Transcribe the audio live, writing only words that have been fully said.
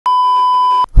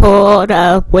Hold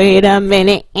up, wait a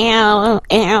minute. Ow,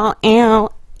 ow, ow,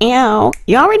 ow.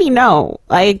 You already know.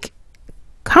 Like,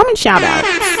 comment shout outs.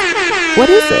 What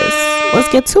is this?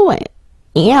 Let's get to it.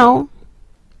 Ow.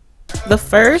 The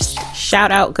first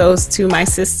shout out goes to my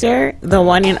sister, the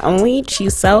one and only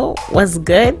Chiso. What's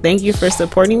good? Thank you for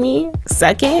supporting me.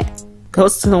 Second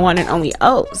goes to the one and only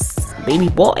Os. Baby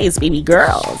boys, baby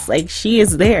girls. Like, she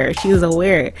is there. She is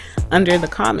aware under the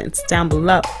comments down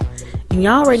below. And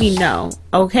y'all already know,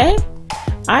 okay?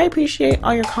 I appreciate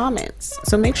all your comments.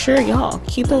 So make sure y'all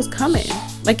keep those coming.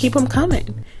 Like, keep them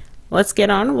coming. Let's get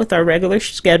on with our regular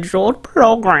scheduled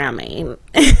programming.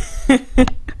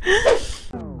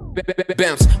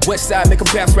 Bounce. West side, make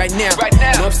them bounce right now.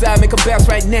 North side, make them bounce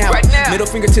right now. Middle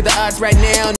finger to the odds right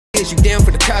now. Is you down for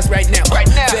the cause right now?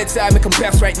 Bed side, make them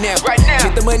bounce right now.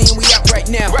 Get the money and we out right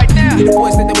now. Get the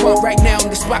boys that they want right now. On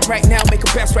the spot right now, make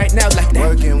them bounce right now like that.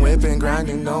 Working, whipping,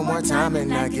 grinding, no more time,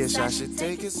 and I guess I should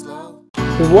take it slow.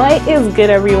 What is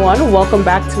good, everyone? Welcome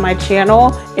back to my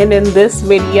channel, and in this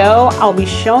video I'll be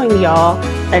showing y'all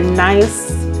a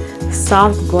nice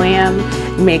soft glam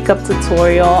makeup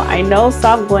tutorial. I know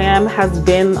soft glam has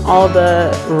been all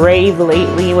the rave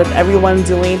lately with everyone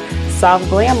doing soft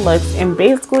glam looks, and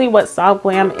basically what soft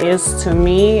glam is to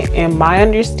me and my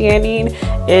understanding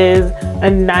is a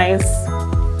nice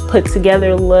put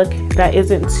together look that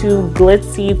isn't too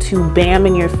glitzy, too bam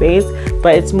in your face,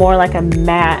 but it's more like a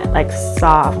matte, like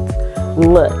soft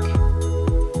look.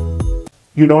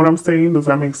 You know what I'm saying? Does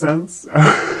that make sense?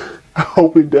 I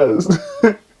hope it does.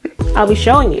 I'll be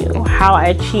showing you how I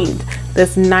achieved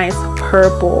this nice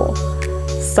purple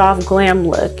soft glam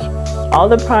look. All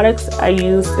the products I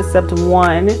used except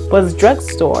one was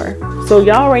drugstore. So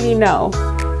y'all already know,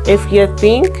 if you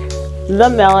think the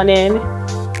melanin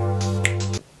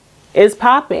is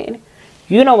popping,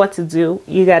 you know what to do.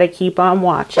 You gotta keep on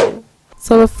watching.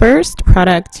 So the first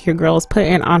product your girl's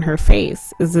putting on her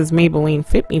face is this Maybelline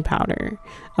Fit Me powder.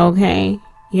 Okay,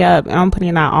 yep, I'm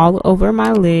putting that all over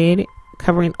my lid,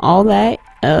 covering all that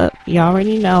up. You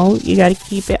already know you got to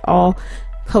keep it all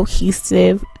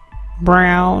cohesive,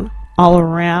 brown all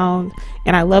around.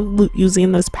 And I love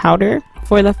using this powder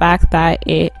for the fact that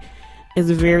it is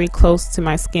very close to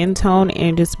my skin tone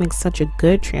and just makes such a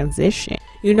good transition.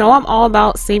 You know, I'm all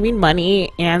about saving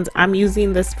money, and I'm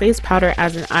using this face powder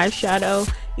as an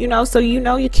eyeshadow, you know, so you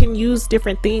know you can use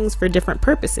different things for different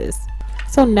purposes.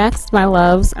 So next, my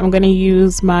loves, I'm going to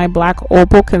use my black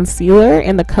Opal concealer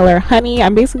in the color Honey.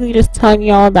 I'm basically just telling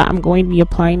y'all that I'm going to be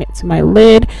applying it to my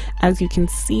lid, as you can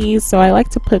see. So I like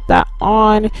to put that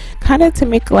on kind of to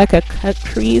make like a cut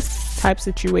crease type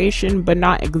situation, but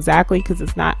not exactly, because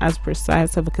it's not as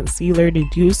precise of a concealer to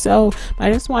do so. But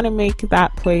I just want to make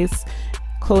that place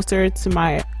closer to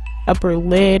my upper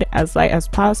lid as light as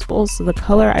possible, so the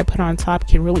color I put on top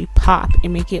can really pop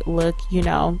and make it look, you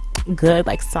know, good,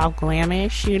 like soft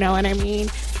glamish, you know what I mean?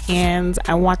 And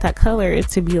I want that color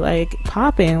to be like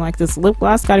popping, like this lip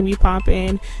gloss gotta be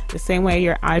popping the same way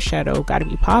your eyeshadow gotta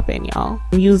be popping, y'all.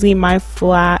 I'm using my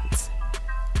flat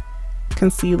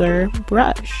concealer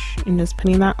brush and just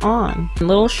putting that on.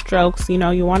 Little strokes, you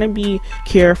know, you want to be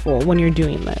careful when you're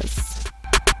doing this.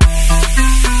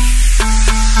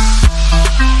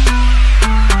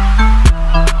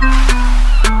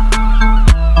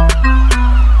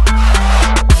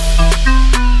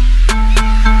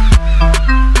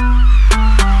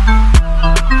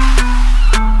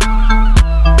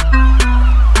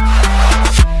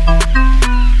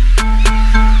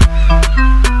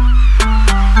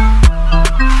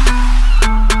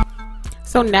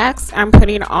 So next, I'm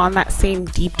putting on that same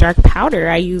deep dark powder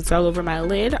I used all over my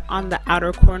lid on the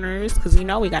outer corners, because you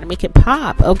know we gotta make it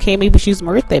pop. Okay, maybe she's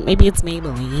worth it. Maybe it's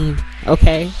Maybelline.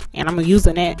 Okay, and I'm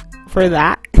using it for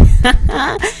that.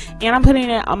 And I'm putting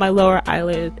it on my lower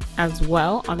eyelid as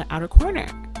well on the outer corner.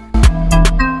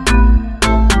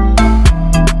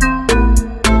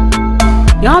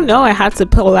 Y'all know I had to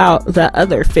pull out the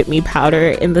other Fit Me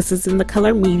powder, and this is in the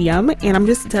color medium, and I'm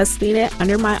just dusting it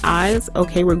under my eyes.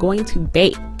 Okay, we're going to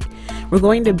bake. We're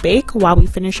going to bake while we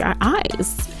finish our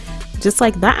eyes, just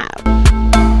like that.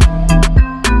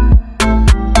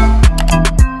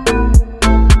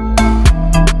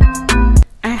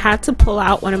 I had to pull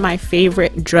out one of my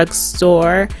favorite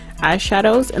drugstore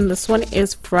eyeshadows, and this one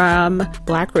is from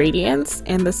Black Radiance,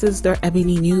 and this is their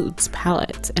Ebony Nudes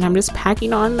palette, and I'm just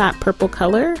packing on that purple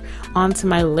color onto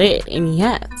my lid, and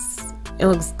yes, it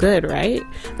looks good, right?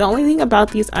 The only thing about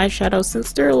these eyeshadows,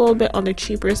 since they're a little bit on the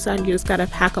cheaper side, you just gotta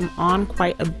pack them on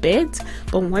quite a bit,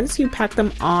 but once you pack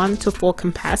them on to full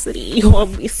capacity, you will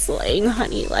be slaying,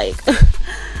 honey. Like,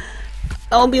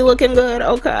 it'll be looking good.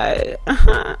 Okay.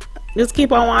 Just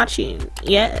keep on watching.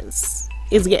 Yes.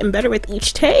 is getting better with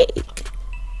each take.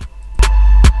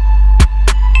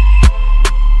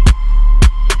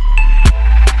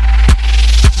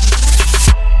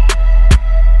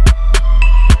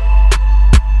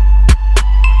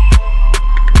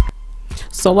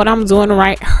 So what I'm doing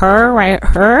right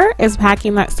here is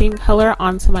packing that same color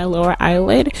onto my lower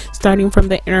eyelid, starting from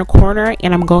the inner corner,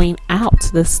 and I'm going out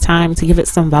this time to give it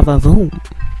some va-va-voom.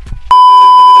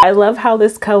 I love how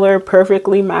this color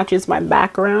perfectly matches my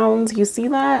background. You see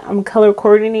that? I'm color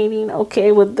coordinating,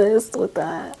 okay, with this, with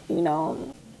that, you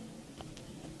know.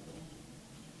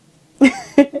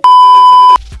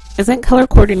 Isn't color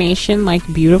coordination like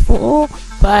beautiful?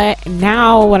 But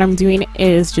now what I'm doing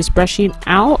is just brushing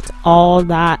out all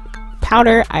that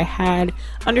powder I had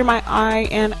under my eye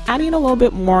and adding a little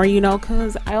bit more, you know,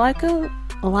 because I like a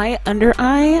light under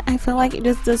eye. I feel like it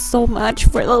just does so much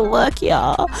for the look,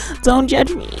 y'all. Don't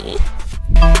judge me.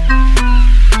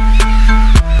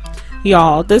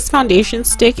 Y'all, this foundation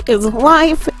stick is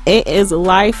life. It is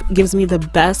life. It gives me the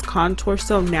best contour,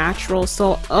 so natural,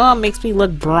 so makes me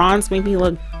look bronze, make me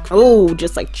look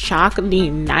just like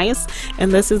chocolatey nice. And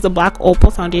this is the black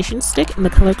Opal foundation stick in the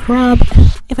color Carob,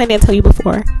 if I didn't tell you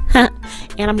before. And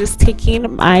I'm just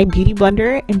taking my beauty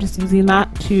blender and just using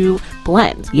that to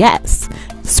blend. Yes,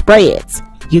 spray it,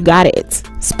 you got it,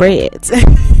 spray it.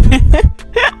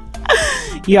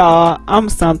 Y'all, I'm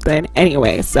something.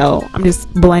 Anyway, so I'm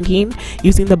just blending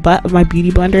using the butt of my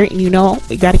beauty blender, and you know,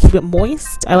 you gotta keep it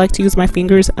moist. I like to use my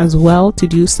fingers as well to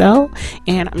do so,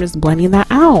 and I'm just blending that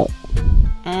out.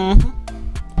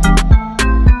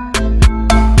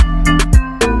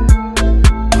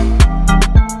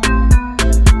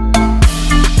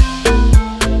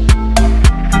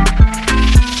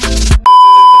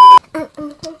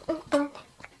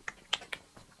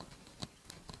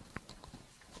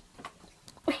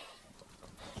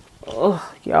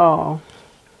 Oh, y'all.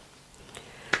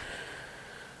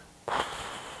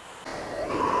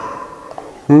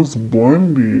 Who's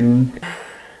blending?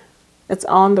 It's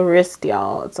on the wrist,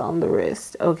 y'all. It's on the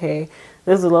wrist. Okay.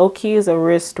 This low-key is a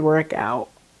wrist workout.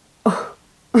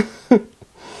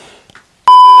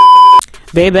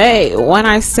 Baby, when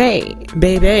I say,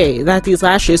 baby, that these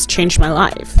lashes changed my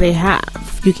life, they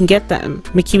have. You can get them,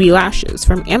 Mikiwi lashes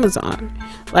from Amazon.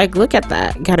 Like, look at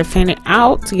that. You gotta fan it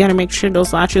out. You gotta make sure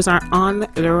those lashes are on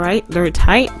the right, they're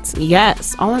tight.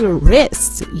 Yes, on the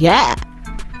wrist. Yeah.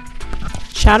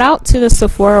 Shout out to the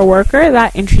Sephora worker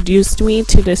that introduced me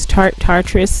to this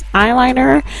Tarteist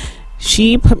eyeliner.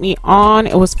 She put me on.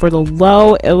 It was for the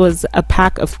low. It was a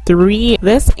pack of 3.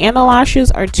 This and the lashes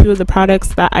are 2 of the products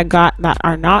that I got that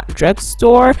are not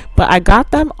drugstore, but I got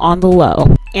them on the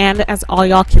low. And as all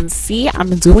y'all can see,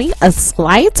 I'm doing a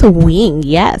slight wing.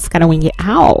 Yes, gotta wing it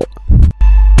out.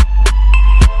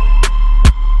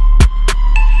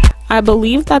 I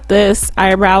believe that this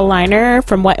eyebrow liner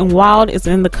from Wet n Wild is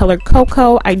in the color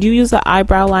Cocoa. I do use an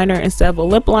eyebrow liner instead of a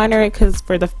lip liner because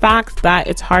for the fact that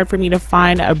it's hard for me to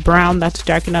find a brown that's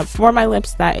dark enough for my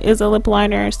lips that is a lip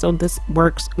liner, so this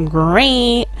works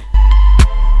great.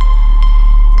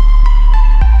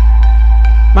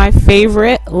 My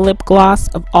favorite lip gloss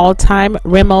of all time,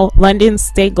 Rimmel London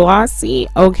Stay Glossy.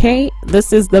 Okay,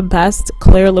 this is the best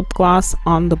clear lip gloss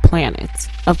on the planet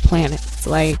of planets.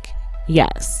 Like,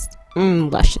 yes.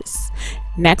 Luscious.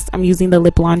 Next, I'm using the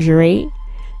lip lingerie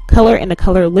color in the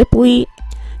color Lipli.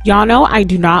 Y'all know I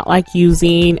do not like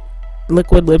using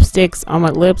liquid lipsticks on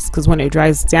my lips because when it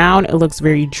dries down, it looks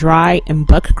very dry and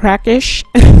butt crackish,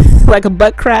 like a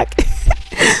butt crack.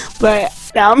 But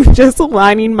now I'm just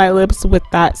lining my lips with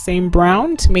that same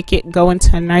brown to make it go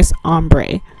into a nice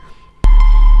ombre.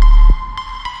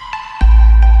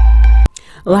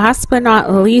 Last but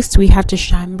not least, we have to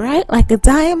shine bright like a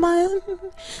diamond.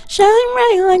 Shine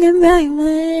bright like a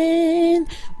diamond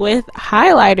with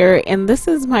highlighter. And this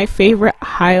is my favorite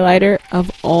highlighter of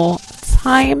all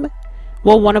time.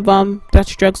 Well, one of them,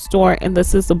 Dutch Drugstore. And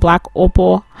this is the black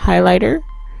Opal highlighter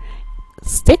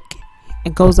stick.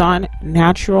 It goes on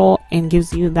natural and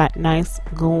gives you that nice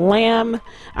glam.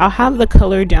 I'll have the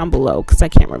color down below because I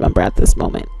can't remember at this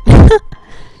moment.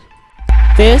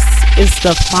 This is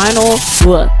the final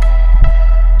look.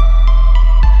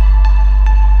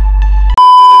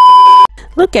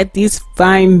 Look at this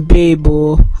fine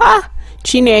baby. Ha!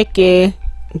 Chineke,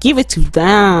 give it to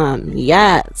them.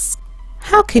 Yes.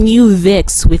 How can you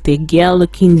vex with a girl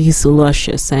looking this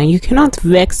luscious, and you cannot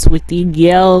vex with a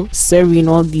girl serving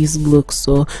all these looks?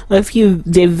 So if you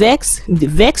vex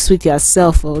with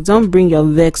yourself. Oh, don't bring your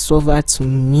vex over to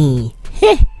me.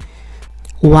 Hey,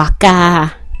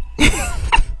 waka.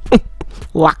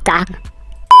 Waka.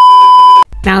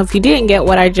 Now, if you didn't get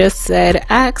what I just said,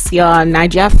 ask y'all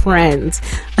Naija friends.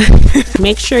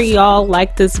 Make sure y'all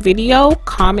like this video,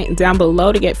 comment down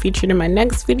below to get featured in my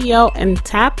next video, and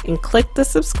tap and click the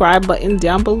subscribe button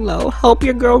down below. Help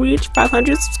your girl reach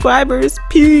 500 subscribers.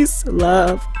 Peace,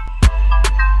 love.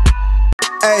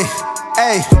 Hey,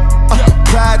 hey,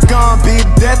 pride's gonna be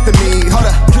the death of me. Hold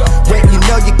up, wait, you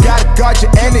know you gotta guard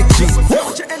your energy.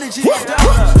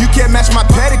 You can't match my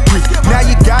pedicure.